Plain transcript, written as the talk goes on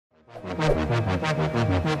Oh,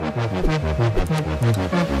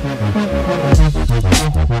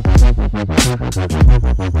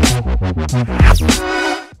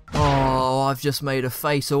 I've just made a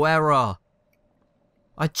fatal error.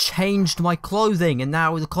 I changed my clothing and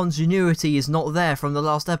now the continuity is not there from the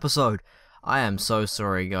last episode. I am so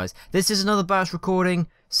sorry, guys. This is another batch recording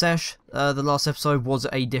sesh. The last episode was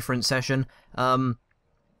a different session.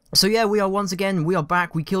 So yeah, we are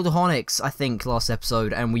back. We killed a Honix, I think, last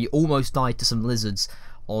episode, and we almost died to some lizards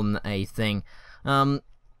on a thing. Now,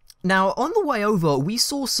 on the way over, we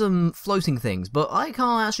saw some floating things, but I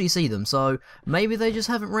can't actually see them, so maybe they just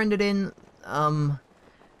haven't rendered in.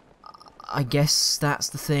 I guess that's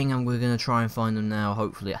the thing, and we're going to try and find them now,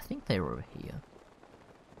 hopefully. I think they're over here.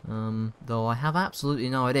 Though I have absolutely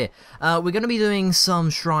no idea. We're going to be doing some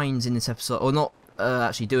shrines in this episode, or not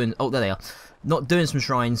actually doing. Oh, there they are. Not doing some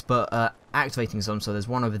shrines, but activating some. So there's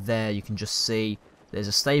one over there you can just see. There's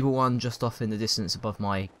a stable one just off in the distance above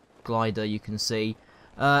my glider you can see.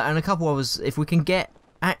 And a couple others. If we can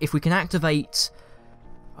activate.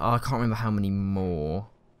 Oh, I can't remember how many more.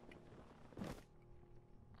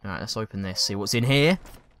 Alright, let's open this, see what's in here.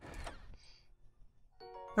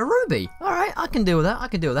 A ruby! Alright, I can deal with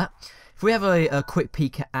that, If we have a quick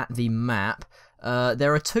peek at the map,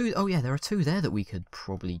 there are two. Oh yeah, there are two there that we could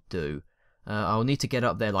probably do. I'll need to get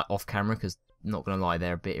up there like off camera because, not gonna lie,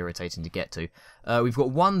 they're a bit irritating to get to. We've got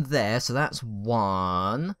one there, so that's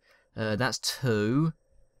one. That's two.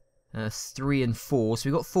 3 and 4. So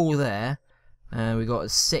we've got 4 there. We've got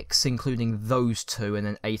 6 including those two, and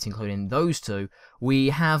then 8 including those two. We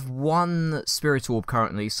have 1 spirit orb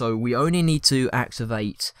currently, so we only need to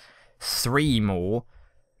activate 3 more.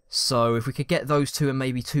 So if we could get those 2 and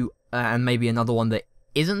maybe 2, and maybe another one that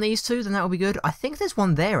isn't these 2, then that would be good. I think there's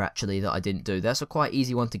one there actually that I didn't do. That's a quite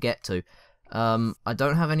easy one to get to. I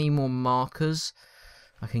don't have any more markers.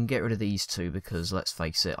 I can get rid of these 2 because, let's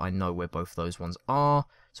face it, I know where both those ones are.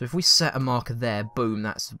 So if we set a marker there, boom,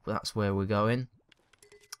 that's where we're going.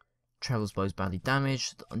 Travels blows badly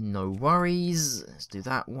damaged, no worries. Let's do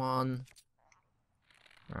that one.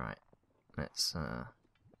 Right, let's there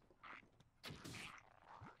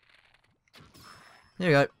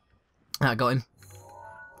we go. That got him.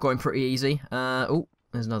 Got him pretty easy. Oh,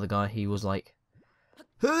 there's another guy. He was like,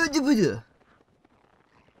 hell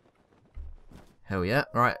yeah!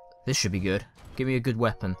 Right, this should be good. Give me a good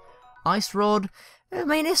weapon. Ice rod. I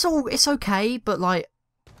mean, it's okay, but like,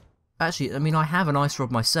 actually, I mean, I have an ice rod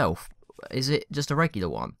myself. Is it just a regular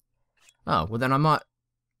one? Oh, well then I might.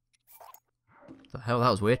 The hell, that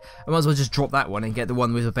was weird. I might as well just drop that one and get the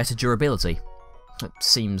one with a better durability. That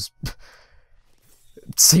seems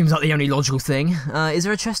like the only logical thing. Is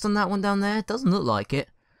there a chest on that one down there? Doesn't look like it.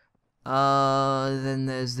 Then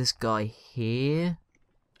there's this guy here.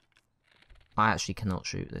 I actually cannot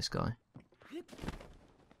shoot this guy.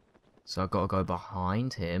 So I've got to go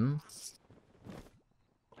behind him.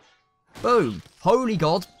 Boom! Holy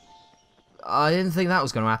God! I didn't think that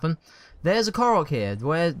was going to happen. There's a Korok here,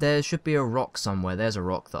 where there should be a rock somewhere. There's a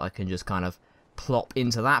rock that I can just kind of plop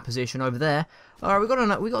into that position over there. Alright, we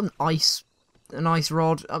got an ice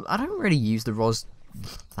rod. I don't really use the rods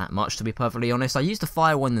that much, to be perfectly honest. I used the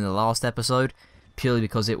fire one in the last episode, purely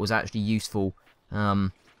because it was actually useful,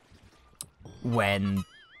 when...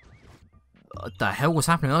 What the hell was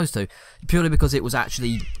happening to those two? Purely because it was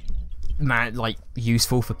actually, like,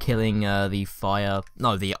 useful for killing the fire...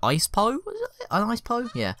 No, the ice po? Was it an ice po?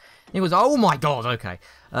 Yeah. It was... Oh my God, okay.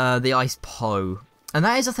 The ice po. And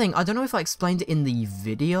that is the thing. I don't know if I explained it in the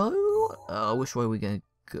video. Which way are we going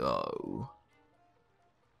to go?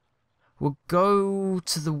 We'll go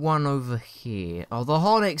to the one over here. Oh, the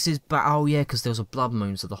Honix is back. Oh, yeah, because there was a blood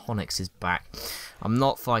moon, so the Honix is back. I'm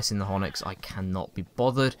not fighting the Honix. I cannot be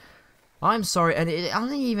bothered. I'm sorry, and I don't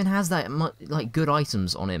think he even has that much, like, good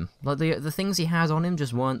items on him. Like, the things he has on him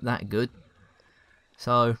just weren't that good.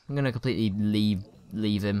 So, I'm going to completely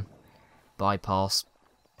leave him. Bypass.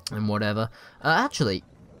 And whatever. Actually,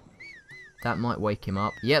 that might wake him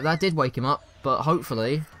up. Yeah, that did wake him up, but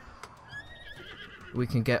hopefully we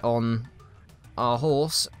can get on our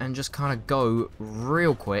horse and just kind of go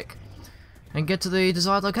real quick and get to the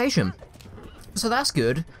desired location. So that's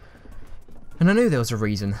good. And I knew there was a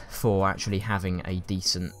reason for actually having a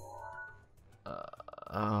decent... how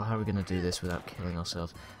are we going to do this without killing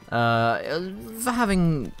ourselves? For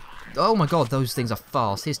having... Oh my God, those things are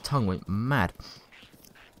fast. His tongue went mad.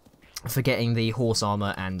 For getting the horse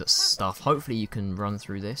armor and stuff. Hopefully you can run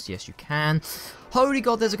through this. Yes, you can. Holy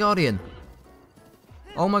God, there's a guardian.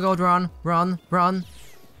 Oh my God, run, run, run.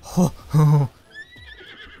 Oh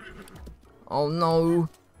no.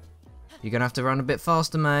 You're going to have to run a bit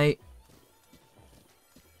faster, mate.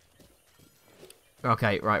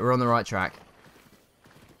 Okay, right, we're on the right track.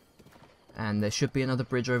 And there should be another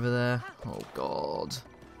bridge over there. Oh, God.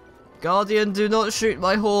 Guardian, do not shoot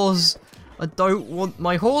my horse. I don't want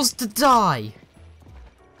my horse to die.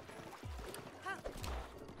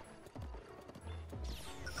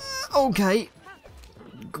 Okay.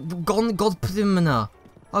 Godpimina.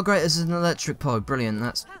 Oh, great, this is an electric pod. Brilliant,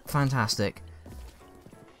 that's fantastic.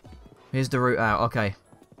 Here's the route out. Okay.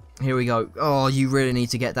 Here we go. Oh, you really need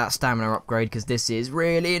to get that stamina upgrade because this is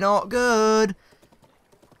really not good.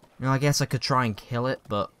 You know, I guess I could try and kill it,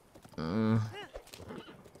 but I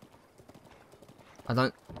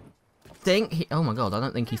don't think he... Oh my god, I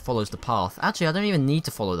don't think he follows the path. Actually, I don't even need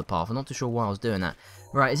to follow the path. I'm not too sure why I was doing that.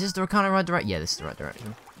 Right, is this the kind of right direction? Yeah, this is the right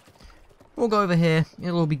direction. We'll go over here.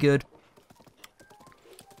 It'll all be good.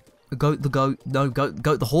 Goat the goat. No,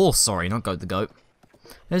 goat the horse. Sorry, not goat the goat.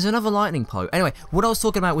 There's another lightning pole. Anyway, what I was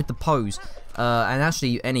talking about with the pose, and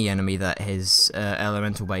actually any enemy that is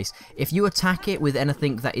elemental base, if you attack it with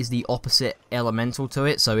anything that is the opposite elemental to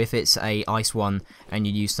it, so if it's a ice one and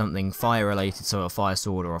you use something fire related, so a fire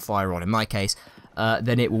sword or a fire rod in my case,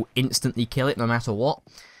 then it will instantly kill it no matter what.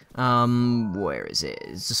 Where is it?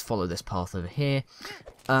 Just follow this path over here.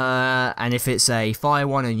 And if it's a fire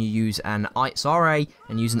one and you use an ice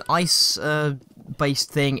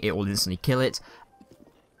based thing, it will instantly kill it.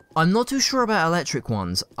 I'm not too sure about electric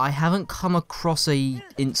ones. I haven't come across a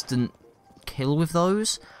instant kill with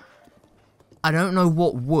those. I don't know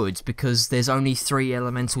what would, because there's only 3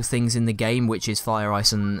 elemental things in the game, which is fire,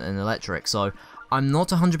 ice, and electric. So I'm not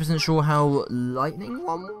 100% sure how lightning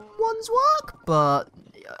ones work, but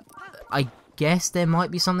I guess there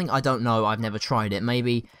might be something. I don't know. I've never tried it.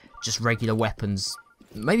 Maybe just regular weapons.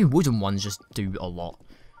 Maybe wooden ones just do a lot.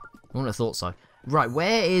 I wouldn't have thought so. Right,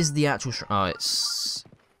 where is the actual shrine? Oh, it's...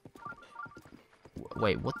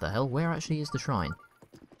 Wait, what the hell? Where actually is the shrine?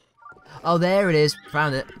 Oh, there it is.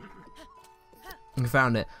 Found it.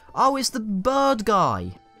 Found it. Oh, it's the bird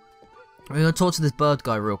guy. We're going to talk to this bird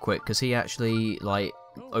guy real quick, because he actually, like,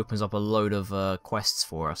 opens up a load of quests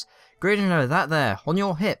for us. Greetings, hello, that there, on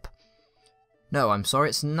your hip. No, I'm sorry,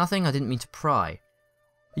 it's nothing. I didn't mean to pry.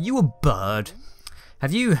 Are you a bird?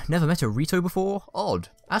 Have you never met a Rito before? Odd.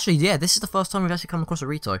 Actually, yeah, this is the first time we've actually come across a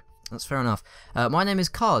Rito. That's fair enough. My name is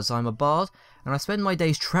Kass, I'm a bard, and I spend my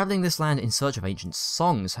days travelling this land in search of ancient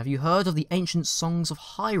songs. Have you heard of the ancient songs of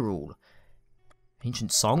Hyrule?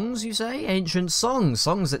 Ancient songs, you say? Ancient songs.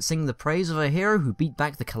 Songs that sing the praise of a hero who beat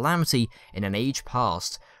back the calamity in an age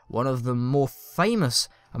past. One of the more famous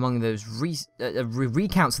among those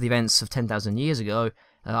recounts of the events of 10,000 years ago.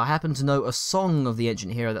 I happen to know a song of the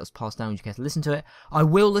ancient hero that was passed down. Would you care to listen to it? I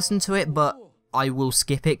will listen to it, but I will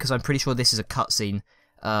skip it because I'm pretty sure this is a cutscene,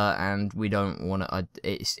 and we don't want to.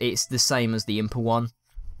 It's the same as the Impa one,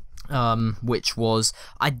 which was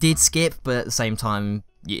I did skip, but at the same time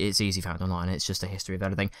it's easy found online. It's just a history of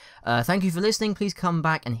everything. Thank you for listening. Please come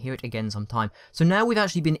back and hear it again sometime. So now we've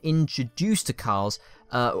actually been introduced to cars.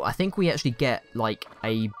 I think we actually get like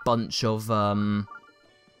a bunch of what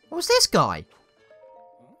was this guy?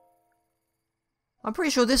 I'm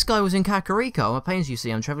pretty sure this guy was in Kakariko. On my plains, you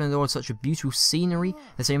see, I'm travelling towards such a beautiful scenery.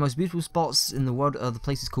 They say the most beautiful spots in the world are the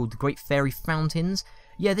places called the Great Fairy Fountains.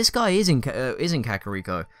 Yeah, this guy is in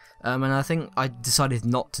Kakariko. And I think I decided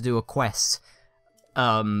not to do a quest.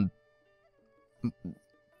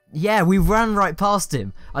 Yeah, we ran right past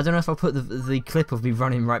him. I don't know if I'll put the clip of me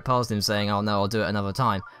running right past him saying, oh no, I'll do it another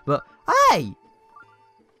time. But, hey!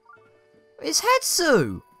 It's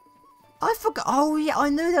Hetsu! I forgot. Oh yeah, I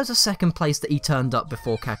knew there was a second place that he turned up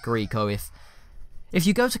before Kakariko. If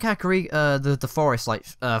you go to Kakariko, the forest, like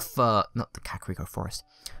not the Kakariko forest,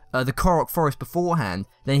 the Korok forest beforehand,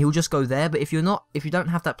 then he'll just go there. But if you don't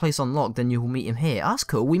have that place unlocked, then you will meet him here. That's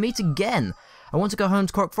cool. We meet again. I want to go home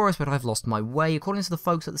to Korok forest, but I've lost my way. According to the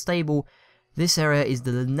folks at the stable, this area is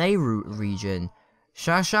the Nehru region.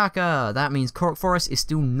 Shashaka! That means Korok forest is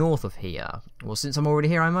still north of here. Well, since I'm already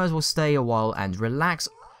here, I might as well stay a while and relax.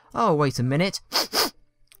 Oh, wait a minute.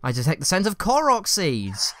 I detect the scent of Korok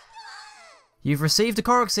seeds. You've received a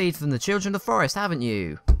Korok seed from the children of the forest, haven't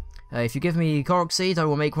you? If you give me Korok seeds, I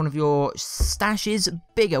will make one of your stashes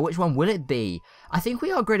bigger. Which one will it be? I think we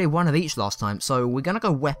upgraded one of each last time, so we're going to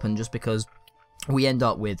go weapon just because we end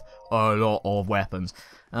up with a lot of weapons.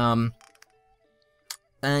 And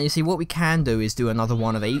you see, what we can do is do another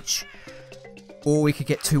one of each. Or we could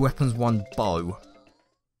get 2 weapons, 1 bow.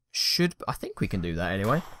 I think we can do that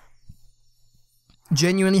anyway.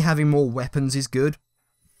 Genuinely having more weapons is good.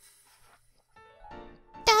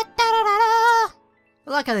 I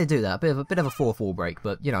like how they do that. A bit of a 4th wall break,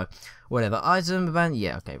 but you know, whatever. Item band,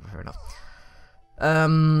 yeah, okay, fair enough.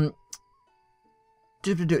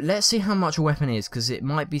 let's see how much a weapon is, because it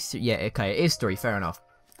might be... Yeah, okay, it is 3, fair enough.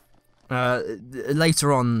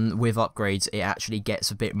 Later on, with upgrades, it actually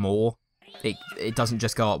gets a bit more. It doesn't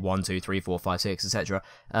just go up 1, 2, 3, 4, 5, 6, etc.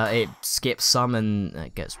 It skips some, and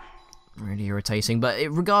it gets really irritating. But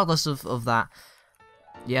regardless of that...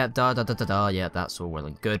 Yeah, yeah, that's all well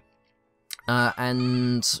and good.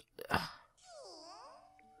 And...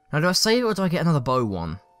 Now, do I save it, or do I get another bow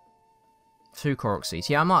one? 2 Korok seeds.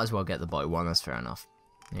 Yeah, I might as well get the bow one, that's fair enough.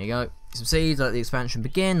 There you go. Some seeds, let the expansion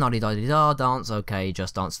begin. La-di-da-di-da, dance, okay,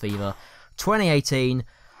 Just Dance Fever. 2018,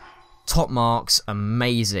 top marks,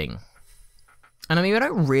 amazing. And I mean, we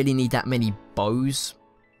don't really need that many bows,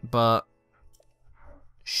 but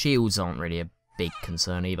shields aren't really a big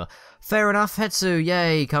concern either. Fair enough, Hetsu,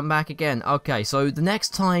 yay, come back again. Okay, so the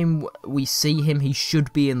next time we see him, he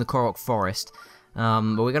should be in the Korok Forest.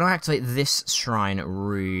 But we're going to activate this shrine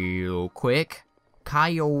real quick.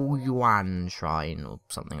 Kaio Yuan Shrine, or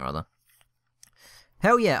something or other.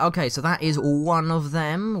 Hell yeah, okay, so that is one of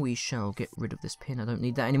them. We shall get rid of this pin, I don't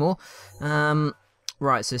need that anymore.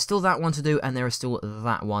 Right, so there's still that one to do, and there is still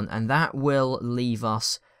that one. And that will leave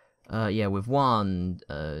us, yeah, with 1,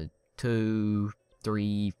 2,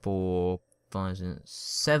 3, 4, 5, 6,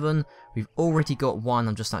 7. We've already got 1,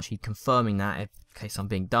 I'm just actually confirming that in case I'm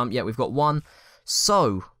being dumb. Yeah, we've got 1.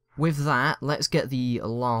 So, with that, let's get the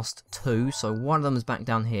last 2. So, one of them is back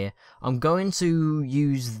down here. I'm going to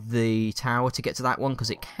use the tower to get to that one, because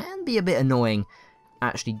it can be a bit annoying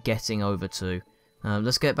actually getting over to.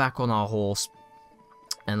 Let's get back on our horse,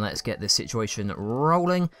 and let's get this situation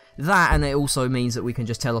rolling. That, and it also means that we can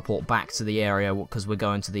just teleport back to the area, because we're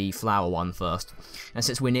going to the flower one first. And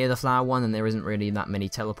since we're near the flower one, and there isn't really that many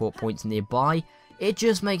teleport points nearby, it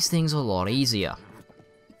just makes things a lot easier.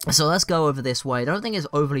 So let's go over this way. I don't think it's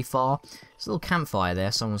overly far. There's a little campfire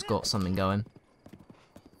there. Someone's got something going.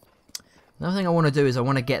 Another thing I want to do is I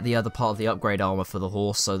want to get the other part of the upgrade armor for the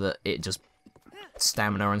horse so that it just...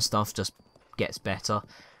 stamina and stuff just gets better.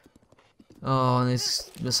 Oh,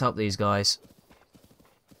 let's help these guys.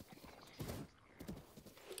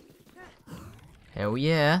 Hell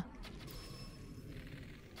yeah.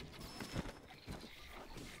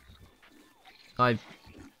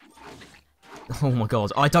 Oh my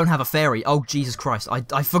god, I don't have a fairy. Oh, Jesus Christ.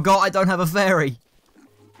 I forgot I don't have a fairy.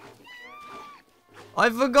 I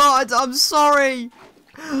forgot. I'm sorry.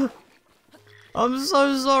 I'm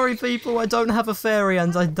so sorry, people. I don't have a fairy,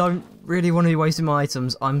 and I don't really want to be wasting my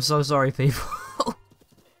items. I'm so sorry, people.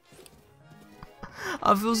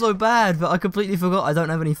 I feel so bad, but I completely forgot I don't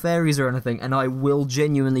have any fairies or anything, and I will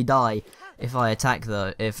genuinely die if I attack,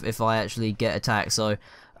 though. If I actually get attacked, so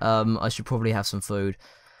I should probably have some food.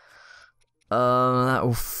 That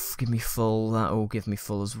will give me full. That will give me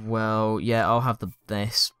full as well. Yeah, I'll have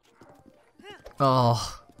this.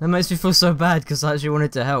 Oh, that makes me feel so bad because I actually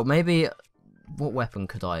wanted to help. Maybe, what weapon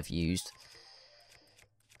could I have used?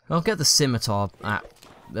 I'll get the scimitar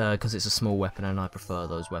because it's a small weapon and I prefer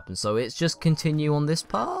those weapons. So it's just continue on this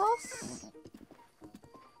path.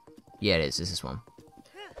 Yeah, it is. It's this one.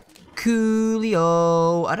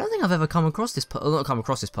 Coolio. I don't think I've ever come across this path. Not come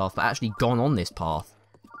across this path, but actually gone on this path.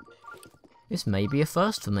 This may be a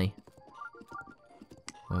first for me.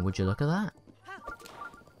 Well, would you look at that?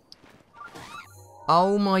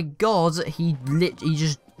 Oh my god, he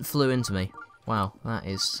just flew into me. Wow, that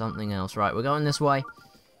is something else. Right, we're going this way.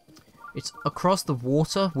 It's across the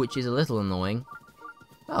water, which is a little annoying.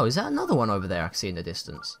 Oh, is that another one over there I can see in the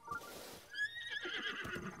distance?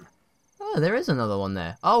 Oh, there is another one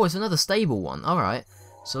there. Oh, it's another stable one. Alright.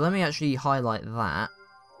 So let me actually highlight that.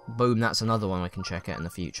 Boom, that's another one I can check out in the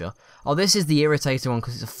future. Oh, this is the irritating one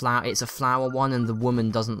because it's a flower one and the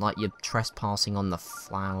woman doesn't like you trespassing on the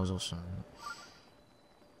flowers or something.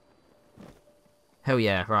 Hell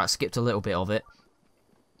yeah, right, skipped a little bit of it.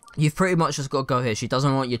 You've pretty much just got to go here. She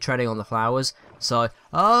doesn't want you treading on the flowers, so,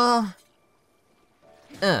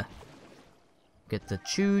 get the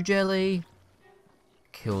chew jelly.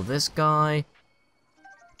 Kill this guy.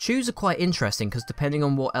 Chews are quite interesting because depending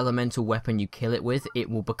on what elemental weapon you kill it with, it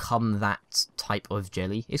will become that type of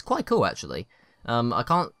jelly. It's quite cool actually. I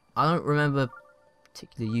don't remember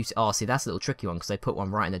particularly use. Oh, see, that's a little tricky one because they put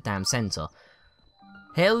one right in the damn center.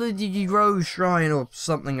 Hell Rose Shrine or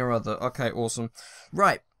something or other. Okay, awesome.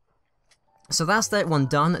 Right. So that's that one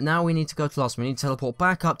done. Now we need to go to the last one. We need to teleport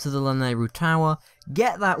back up to the Lanayru Tower,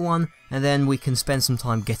 get that one, and then we can spend some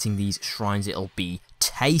time getting these shrines. It'll be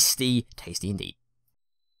tasty. Tasty indeed.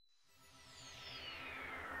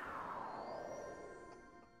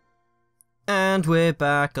 And we're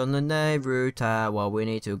back on the Nehru Tower. We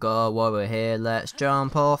need to go while we're here. Let's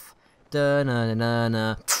jump off. Da na na na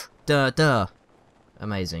na. Da da.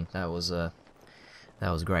 Amazing. That was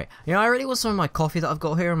That was great. You know, I really want some of my coffee that I've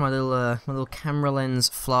got here in my little camera lens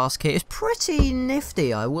flask here. It's pretty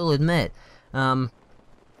nifty, I will admit.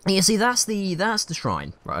 You see, that's the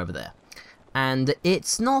shrine right over there, and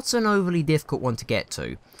it's not an overly difficult one to get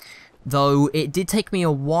to, though it did take me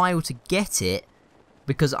a while to get it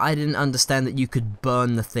because I didn't understand that you could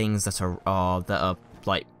burn the things that are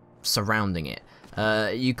like surrounding it.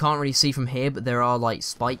 You can't really see from here, but there are like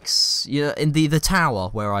spikes, in the tower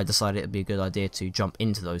where I decided it'd be a good idea to jump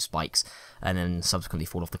into those spikes and then subsequently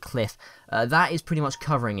fall off the cliff. That is pretty much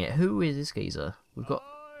covering it. Who is this geezer? We've got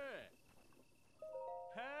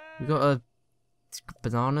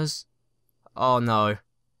bananas. Oh no!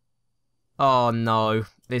 Oh no!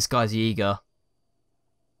 This guy's Yiga.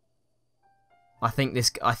 I think this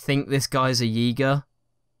guy's a Yiga.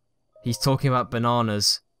 He's talking about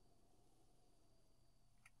bananas.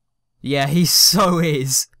 Yeah, he so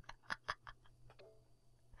is.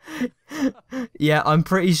 Yeah, I'm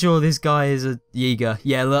pretty sure this guy is a Yiga.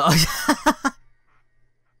 Yeah, look.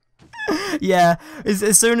 Yeah,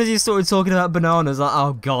 as soon as he started talking about bananas, like,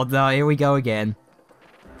 oh god, no, here we go again.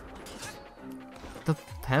 What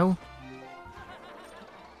the hell?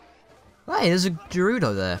 Hey, there's a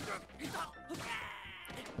Gerudo there.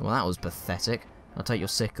 Well, that was pathetic. I'll take your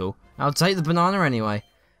sickle. I'll take the banana anyway.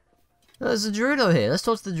 There's a Gerudo here. Let's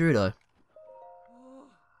talk to the Gerudo.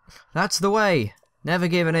 That's the way. Never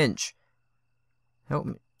give an inch. Help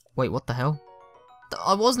me. Wait, what the hell?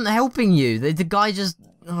 I wasn't helping you. The guy just...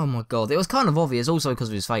 Oh my god. It was kind of obvious also because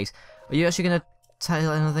of his face. Are you actually going to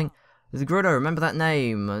tell anything? The Gerudo, remember that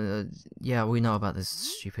name? Yeah, we know about this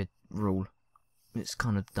stupid rule. It's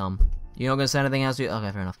kind of dumb. You're not going to say anything else?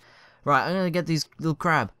 Okay, fair enough. Right, I'm going to get these little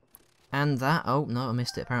crab. And that, oh no, I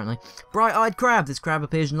missed it apparently. Bright-eyed crab. This crab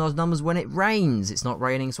appears in large numbers when it rains. It's not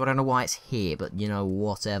raining, so I don't know why it's here, but you know,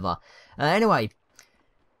 whatever. Anyway.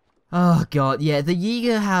 Oh god, yeah, the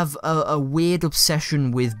Yiga have a weird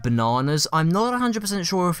obsession with bananas. I'm not 100%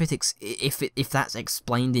 sure if that's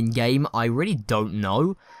explained in game. I really don't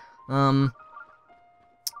know.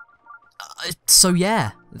 So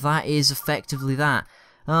yeah, that is effectively that.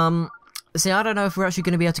 See, I don't know if we're actually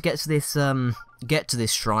going to be able to get to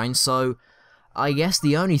this shrine, so I guess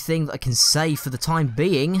the only thing that I can say for the time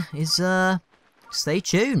being is, stay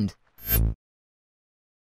tuned.